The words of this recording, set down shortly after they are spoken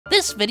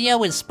This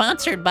video is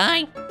sponsored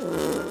by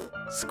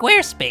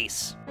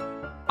Squarespace.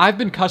 I've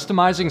been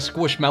customizing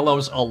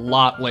Squishmallows a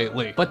lot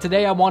lately, but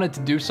today I wanted to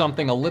do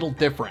something a little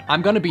different.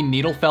 I'm gonna be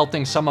needle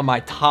felting some of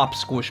my top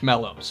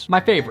Squishmallows. My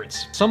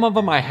favorites. Some of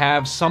them I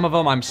have, some of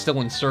them I'm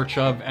still in search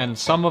of, and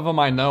some of them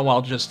I know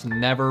I'll just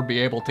never be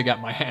able to get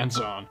my hands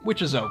on,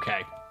 which is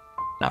okay.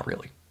 Not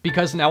really.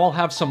 Because now I'll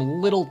have some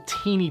little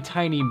teeny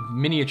tiny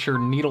miniature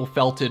needle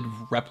felted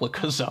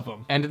replicas of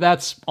them, and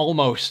that's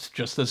almost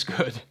just as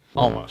good.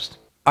 Almost.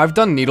 I've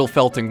done needle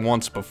felting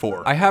once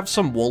before. I have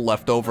some wool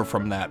left over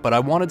from that, but I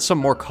wanted some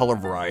more color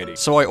variety,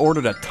 so I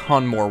ordered a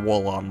ton more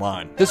wool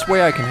online. This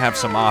way I can have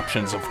some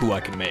options of who I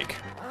can make.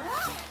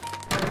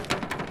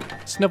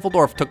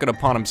 Sniffledorf took it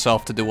upon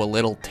himself to do a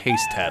little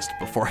taste test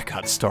before I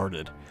got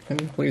started. Can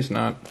you please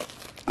not?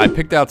 I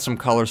picked out some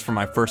colors for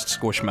my first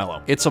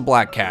Squishmallow. It's a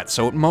black cat,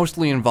 so it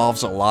mostly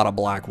involves a lot of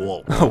black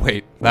wool. Oh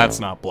wait, that's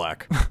not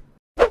black.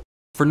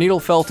 For needle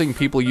felting,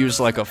 people use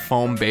like a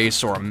foam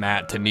base or a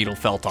mat to needle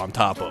felt on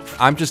top of.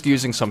 I'm just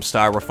using some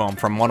styrofoam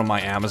from one of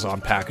my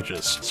Amazon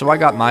packages, so I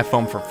got my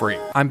foam for free.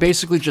 I'm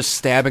basically just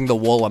stabbing the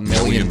wool a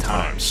million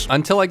times,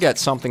 until I get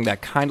something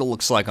that kinda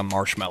looks like a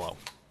marshmallow.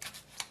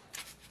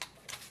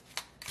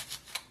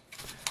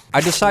 I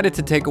decided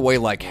to take away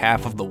like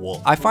half of the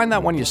wool. I find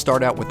that when you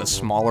start out with a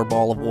smaller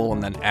ball of wool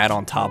and then add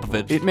on top of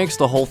it, it makes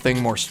the whole thing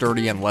more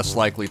sturdy and less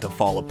likely to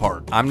fall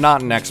apart. I'm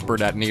not an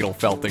expert at needle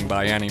felting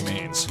by any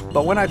means,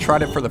 but when I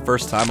tried it for the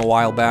first time a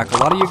while back, a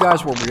lot of you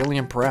guys were really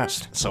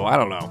impressed. So I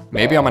don't know,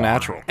 maybe I'm a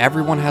natural.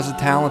 Everyone has a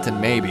talent and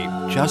maybe,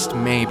 just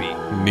maybe,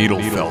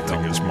 needle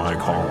felting is my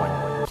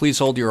calling. Please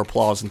hold your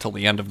applause until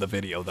the end of the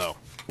video though.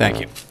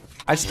 Thank you.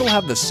 I still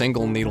have the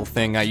single needle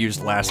thing I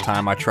used last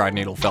time I tried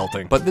needle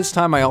felting, but this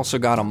time I also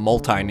got a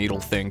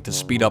multi-needle thing to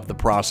speed up the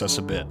process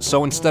a bit.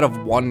 So instead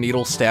of one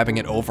needle stabbing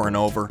it over and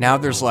over, now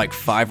there's like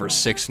 5 or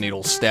 6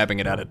 needles stabbing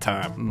it at a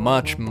time.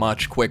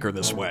 Much quicker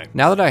this way.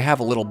 Now that I have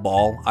a little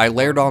ball, I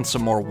layered on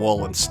some more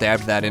wool and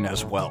stabbed that in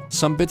as well.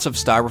 Some bits of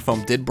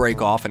styrofoam did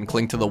break off and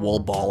cling to the wool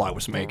ball I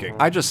was making.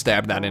 I just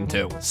stabbed that in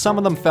too. Some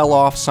of them fell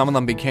off, some of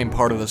them became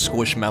part of the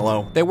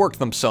Squishmallow. They worked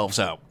themselves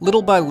out.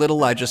 Little by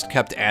little, I just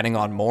kept adding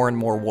on more and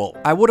more wool.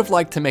 I would have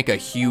liked to make a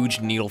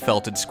huge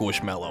needle-felted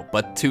Squishmallow,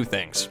 but 2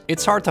 things.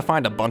 It's hard to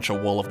find a bunch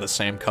of wool of the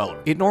same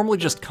color. It normally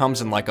just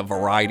comes in like a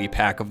variety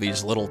pack of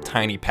these little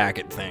tiny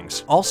packet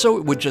things. Also,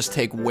 it would just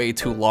take way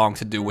too long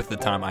to do with the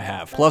time I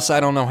have. Plus,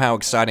 I don't know how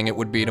exciting it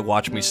would be to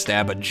watch me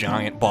stab a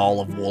giant ball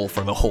of wool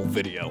for the whole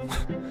video.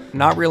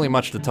 Not really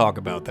much to talk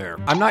about there.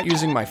 I'm not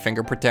using my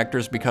finger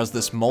protectors because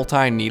this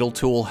multi-needle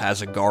tool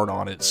has a guard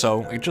on it,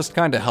 so it just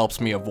kinda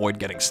helps me avoid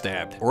getting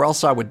stabbed. Or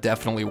else I would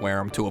definitely wear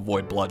them to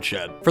avoid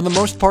bloodshed. For the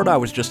most part, I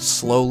was just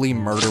slowly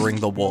murdering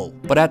the wool.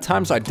 But at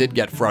times I did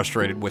get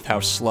frustrated with how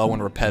slow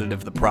and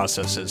repetitive the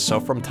process is, so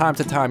from time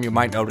to time you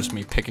might notice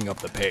me picking up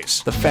the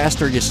pace. The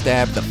faster you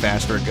stab, the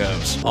faster it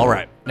goes.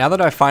 Alright. Now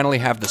that I finally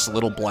have this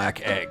little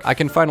black egg, I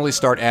can finally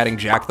start adding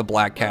Jack the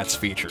Black Cat's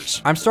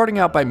features. I'm starting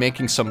out by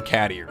making some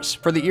cat ears.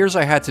 For the ears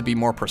I had to be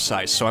more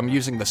precise, so I'm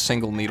using the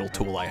single needle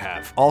tool I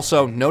have.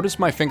 Also, notice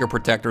my finger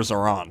protectors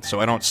are on, so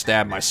I don't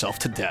stab myself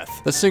to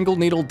death. The single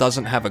needle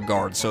doesn't have a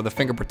guard, so the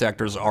finger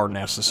protectors are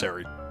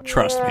necessary.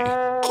 Trust me.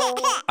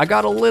 I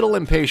got a little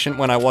impatient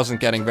when I wasn't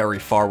getting very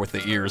far with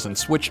the ears and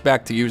switched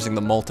back to using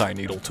the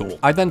multi-needle tool.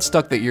 I then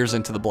stuck the ears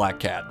into the black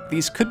cat.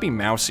 These could be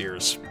mouse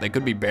ears, they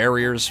could be bear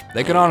ears,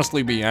 they could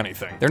honestly be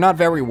anything. They're not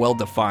very well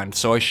defined,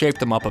 so I shaped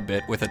them up a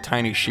bit with a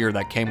tiny shear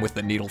that came with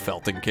the needle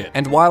felting kit.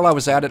 And while I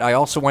was at it, I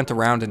also went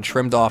around and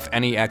trimmed off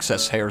any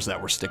excess hairs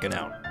that were sticking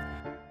out.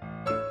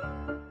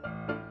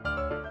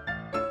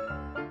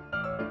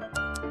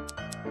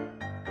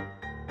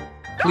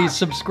 Please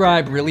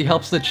subscribe, really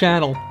helps the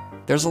channel.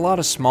 There's a lot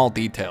of small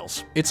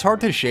details. It's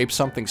hard to shape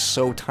something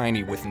so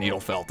tiny with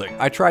needle felting.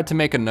 I tried to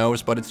make a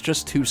nose, but it's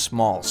just too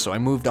small, so I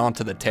moved on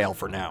to the tail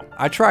for now.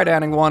 I tried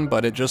adding one,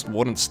 but it just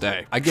wouldn't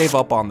stay. I gave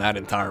up on that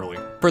entirely.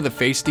 For the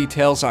face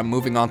details, I'm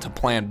moving on to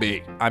plan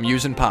B. I'm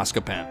using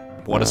Posca pen.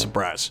 What a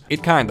surprise.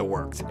 It kinda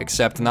worked,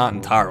 except not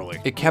entirely.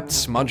 It kept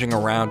smudging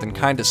around and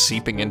kinda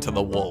seeping into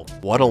the wool.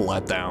 What a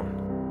letdown.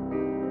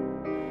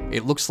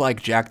 It looks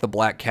like Jack the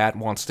Black Cat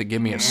wants to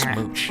give me a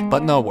smooch.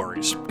 But no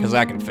worries, because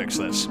I can fix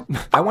this.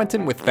 I went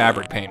in with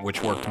fabric paint,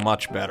 which worked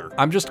much better.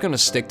 I'm just gonna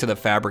stick to the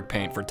fabric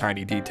paint for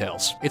tiny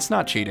details. It's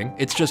not cheating,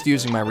 it's just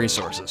using my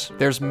resources.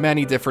 There's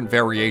many different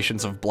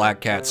variations of Black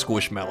Cat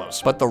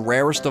Squishmallows, but the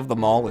rarest of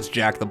them all is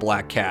Jack the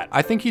Black Cat.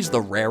 I think he's the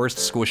rarest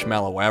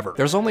Squishmallow ever.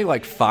 There's only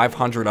like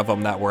 500 of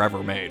them that were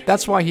ever made.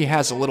 That's why he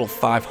has a little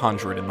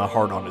 500 in the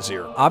heart on his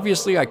ear.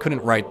 Obviously, I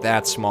couldn't write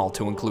that small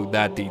to include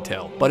that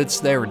detail, but it's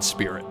there in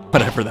spirit.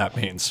 Whatever that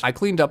means. I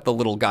cleaned up the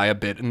little guy a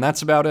bit, and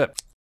that's about it.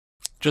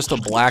 Just a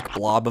black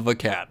blob of a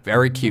cat.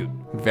 Very cute.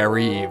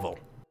 Very evil.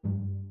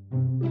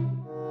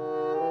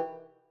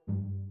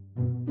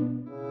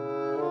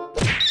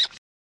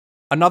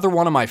 Another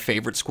one of my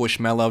favorite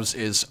Squishmallows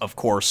is, of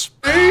course,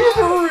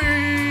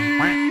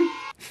 Avery!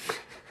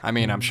 I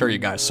mean, I'm sure you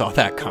guys saw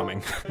that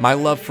coming. My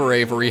love for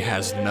Avery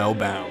has no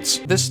bounds.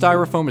 This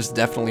styrofoam is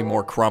definitely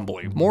more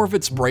crumbly. More of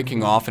it's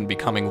breaking off and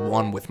becoming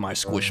one with my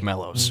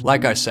Squishmallows.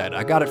 Like I said,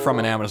 I got it from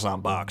an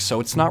Amazon box, so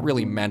it's not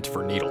really meant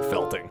for needle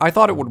felting. I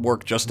thought it would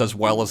work just as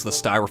well as the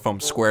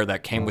styrofoam square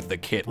that came with the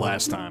kit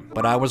last time,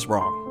 but I was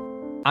wrong.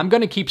 I'm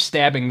gonna keep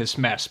stabbing this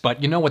mess,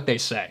 but you know what they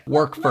say.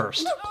 Work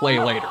first, play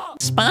later.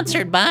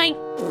 Sponsored by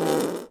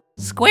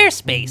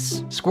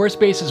Squarespace.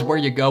 Squarespace is where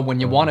you go when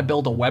you want to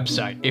build a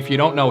website. If you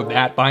don't know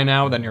that by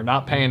now, then you're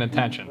not paying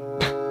attention.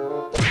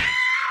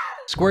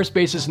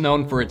 Squarespace is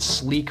known for its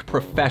sleek,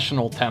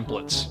 professional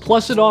templates.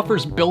 Plus, it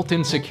offers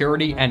built-in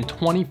security and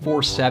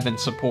 24/7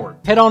 support.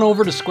 Head on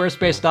over to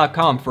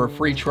squarespace.com for a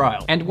free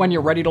trial. And when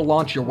you're ready to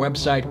launch your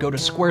website, go to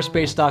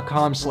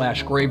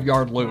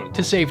squarespace.com/graveyardloon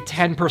to save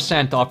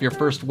 10% off your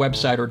first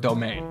website or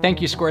domain.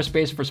 Thank you,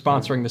 Squarespace, for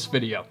sponsoring this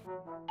video.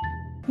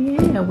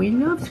 Yeah, we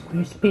love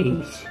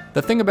Squarespace.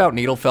 The thing about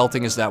needle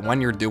felting is that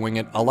when you're doing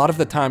it, a lot of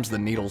the times the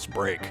needles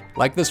break.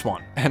 Like this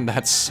one, and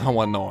that's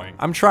so annoying.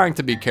 I'm trying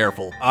to be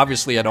careful.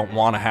 Obviously, I don't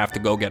want to have to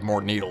go get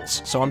more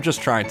needles, so I'm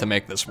just trying to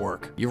make this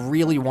work. You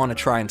really want to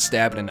try and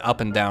stab it in up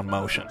and down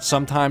motion.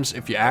 Sometimes,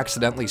 if you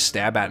accidentally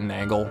stab at an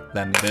angle,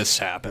 then this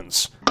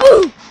happens.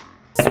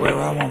 Swear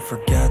I won't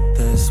forget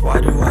this,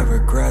 why do I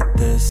regret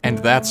this? And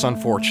that's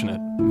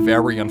unfortunate.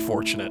 Very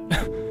unfortunate.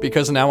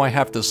 Because now I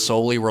have to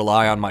solely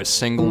rely on my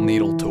single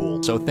needle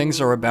tool, so things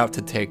are about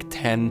to take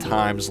 10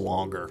 times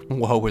longer.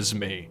 Woe is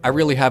me. I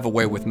really have a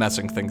way with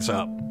messing things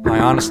up. I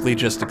honestly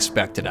just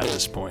expect it at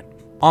this point.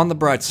 On the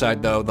bright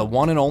side though, the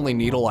one and only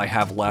needle I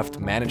have left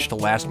managed to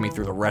last me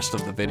through the rest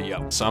of the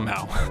video,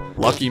 somehow.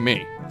 Lucky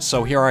me.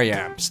 So here I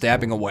am,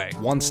 stabbing away,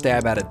 one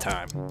stab at a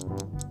time.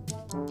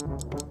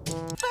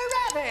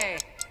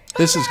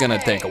 This is gonna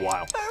take a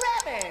while.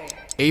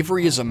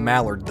 Avery is a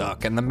mallard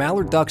duck, and the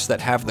mallard ducks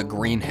that have the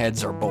green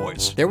heads are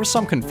boys. There was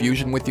some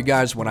confusion with you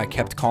guys when I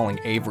kept calling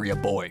Avery a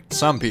boy.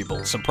 Some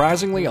people,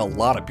 surprisingly a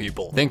lot of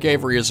people, think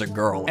Avery is a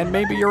girl, and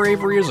maybe your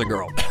Avery is a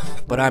girl.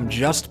 But I'm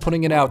just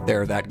putting it out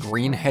there that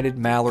green-headed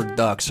mallard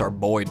ducks are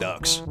boy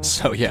ducks.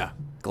 So yeah,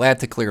 glad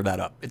to clear that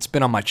up. It's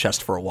been on my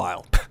chest for a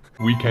while.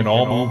 We can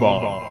all move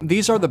on.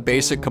 These are the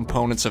basic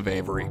components of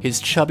Avery.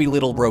 His chubby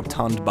little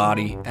rotund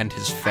body and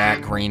his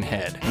fat green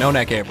head. No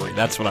neck Avery,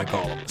 that's what I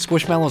call him.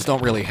 Squishmallows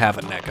don't really have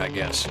a neck, I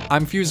guess.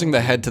 I'm fusing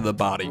the head to the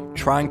body,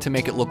 trying to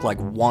make it look like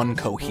one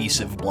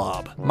cohesive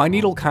blob. My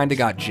needle kinda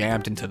got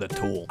jammed into the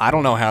tool. I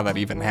don't know how that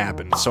even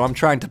happened, so I'm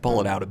trying to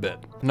pull it out a bit.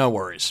 No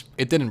worries.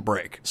 It didn't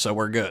break, so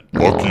we're good.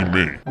 Lucky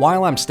me.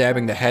 While I'm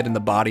stabbing the head and the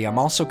body, I'm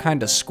also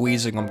kinda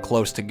squeezing them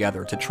close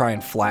together to try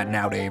and flatten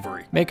out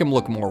Avery. Make him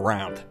look more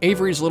round.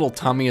 Avery's little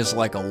tummy is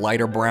like a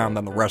lighter brown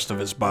than the rest of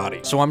his body,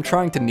 so I'm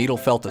trying to needle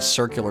felt a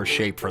circular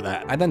shape for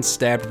that. I then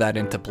stabbed that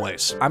into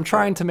place. I'm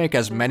trying to make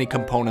as many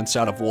components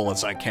out of wool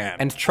as I can,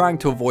 and trying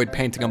to avoid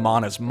painting him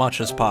on as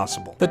much as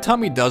possible. The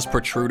tummy does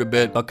protrude a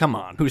bit, but come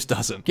on, whose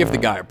doesn't? Give the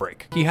guy a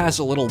break. He has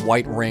a little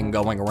white ring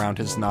going around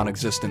his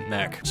non-existent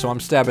neck, so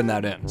I'm stabbing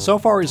that in. So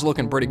far he's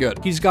looking pretty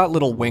good. He's got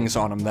little wings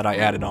on him that I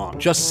added on.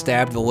 Just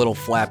stabbed the little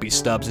flappy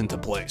stubs into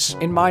place.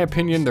 In my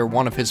opinion, they're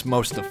one of his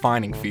most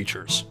defining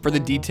features. For the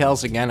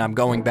details again, I'm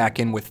going back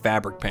in with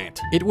fabric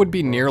paint. It would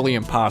be nearly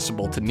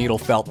impossible to needle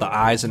felt the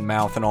eyes and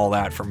mouth and all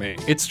that for me.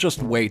 It's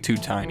just way too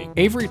tiny.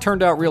 Avery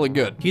turned out really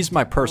good. He's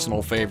my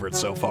personal favorite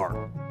so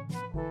far.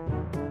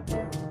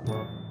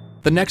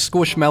 The next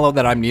Squishmallow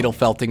that I'm needle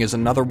felting is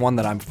another one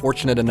that I'm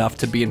fortunate enough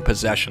to be in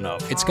possession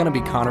of. It's gonna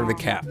be Connor the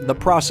cat. The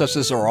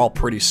processes are all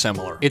pretty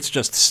similar. It's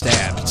just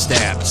stab,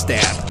 stab,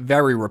 stab.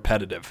 Very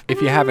repetitive.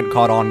 If you haven't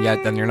caught on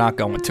yet, then you're not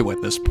going to at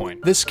this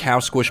point. This cow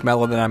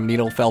Squishmallow that I'm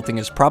needle felting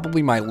is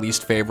probably my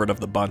least favorite of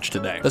the bunch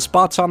today. The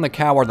spots on the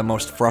cow are the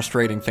most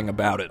frustrating thing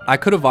about it. I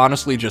could have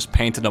honestly just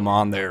painted them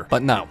on there,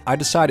 but no, I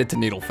decided to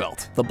needle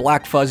felt. The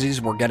black fuzzies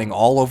were getting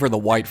all over the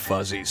white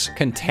fuzzies,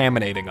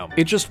 contaminating them.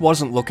 It just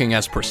wasn't looking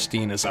as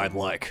pristine as I'd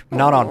like.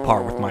 Not on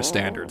par with my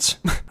standards.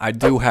 I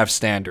do have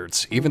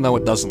standards, even though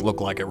it doesn't look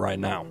like it right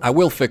now. I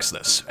will fix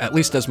this, at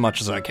least as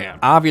much as I can.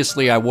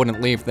 Obviously, I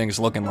wouldn't leave things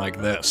looking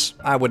like this.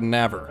 I would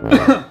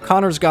never.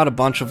 Connor's got a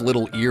bunch of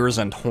little ears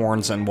and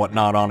horns and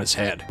whatnot on his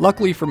head.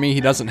 Luckily for me,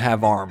 he doesn't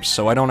have arms,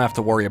 so I don't have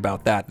to worry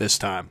about that this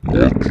time.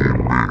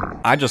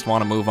 I just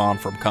want to move on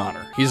from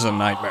Connor. He's a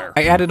nightmare.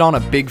 I added on a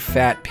big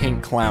fat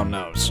pink clown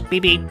nose.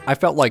 Beep beep. I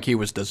felt like he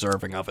was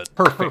deserving of it.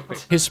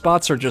 Perfect. His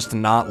spots are just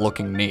not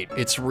looking neat.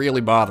 It's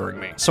really bothering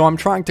me. So I'm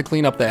trying to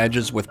clean up the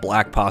edges with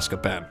black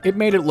Posca pen. It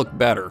made it look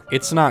better.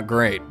 It's not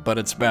great, but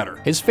it's better.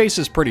 His face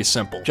is pretty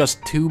simple.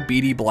 Just two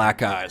beady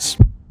black eyes.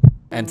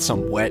 And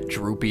some wet,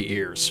 droopy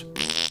ears.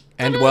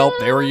 And well,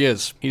 there he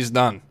is. He's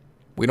done.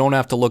 We don't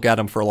have to look at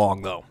him for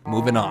long though.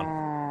 Moving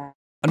on.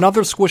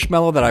 Another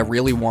Squishmallow that I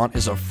really want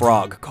is a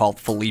frog called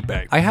Felipe.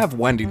 I have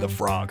Wendy the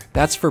frog.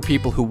 That's for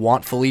people who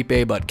want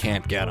Felipe but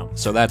can't get him,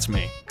 so that's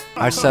me.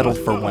 I settled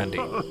for Wendy.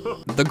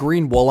 The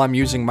green wool I'm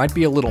using might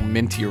be a little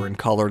mintier in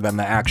color than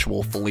the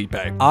actual Felipe.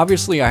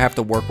 Obviously, I have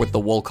to work with the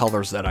wool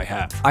colors that I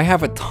have. I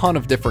have a ton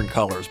of different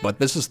colors, but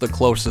this is the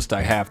closest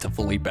I have to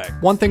Felipe.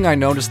 One thing I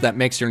noticed that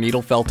makes your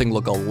needle felting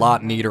look a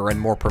lot neater and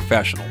more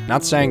professional.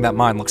 Not saying that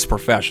mine looks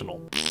professional,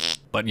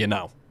 but you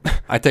know.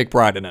 I take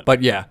pride in it.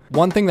 But yeah,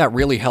 one thing that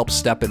really helps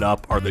step it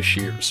up are the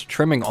shears.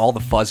 Trimming all the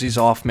fuzzies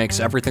off makes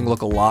everything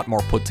look a lot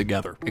more put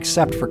together,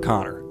 except for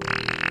Connor.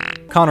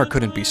 Connor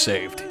couldn't be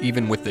saved,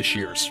 even with the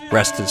shears.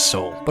 Rest his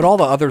soul. But all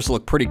the others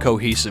look pretty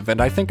cohesive, and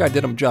I think I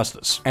did him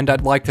justice. And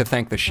I'd like to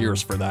thank the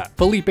shears for that.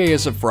 Felipe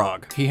is a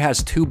frog. He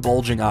has 2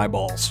 bulging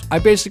eyeballs. I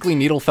basically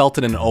needle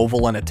felted an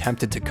oval and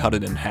attempted to cut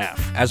it in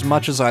half. As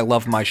much as I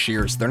love my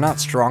shears, they're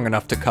not strong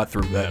enough to cut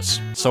through this.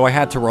 So I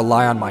had to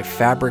rely on my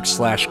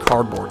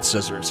fabric/cardboard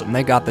scissors, and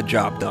they got the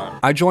job done.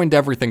 I joined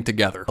everything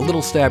together. A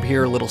little stab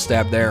here, a little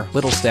stab there,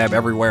 little stab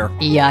everywhere.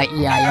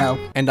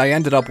 E-I-E-I-O. And I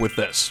ended up with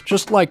this.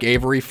 Just like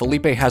Avery,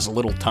 Felipe has a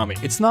little tummy.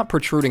 It's not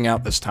protruding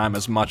out this time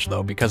as much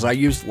though, because I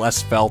used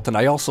less felt and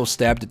I also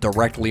stabbed it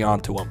directly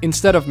onto him,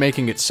 instead of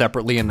making it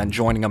separately and then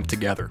joining them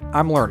together.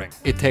 I'm learning.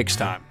 It takes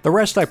time. The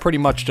rest I pretty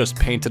much just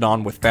painted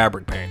on with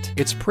fabric paint.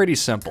 It's pretty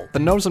simple. The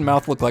nose and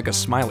mouth look like a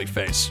smiley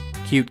face.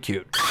 Cute,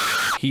 cute.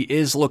 He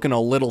is looking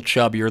a little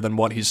chubbier than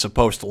what he's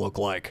supposed to look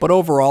like, but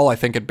overall I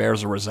think it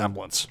bears a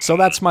resemblance. So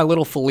that's my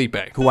little Felipe,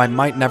 who I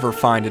might never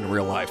find in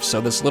real life, so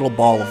this little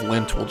ball of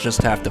lint will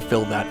just have to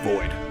fill that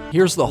void.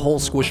 Here's the whole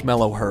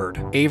Squishmallow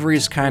herd.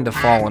 Avery's kinda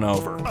fallen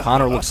over.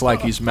 Connor looks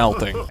like he's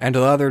melting, and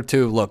the other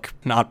 2 look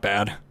not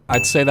bad.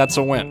 I'd say that's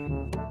a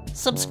win.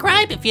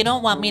 Subscribe if you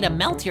don't want me to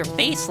melt your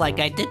face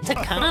like I did to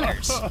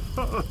Connor's.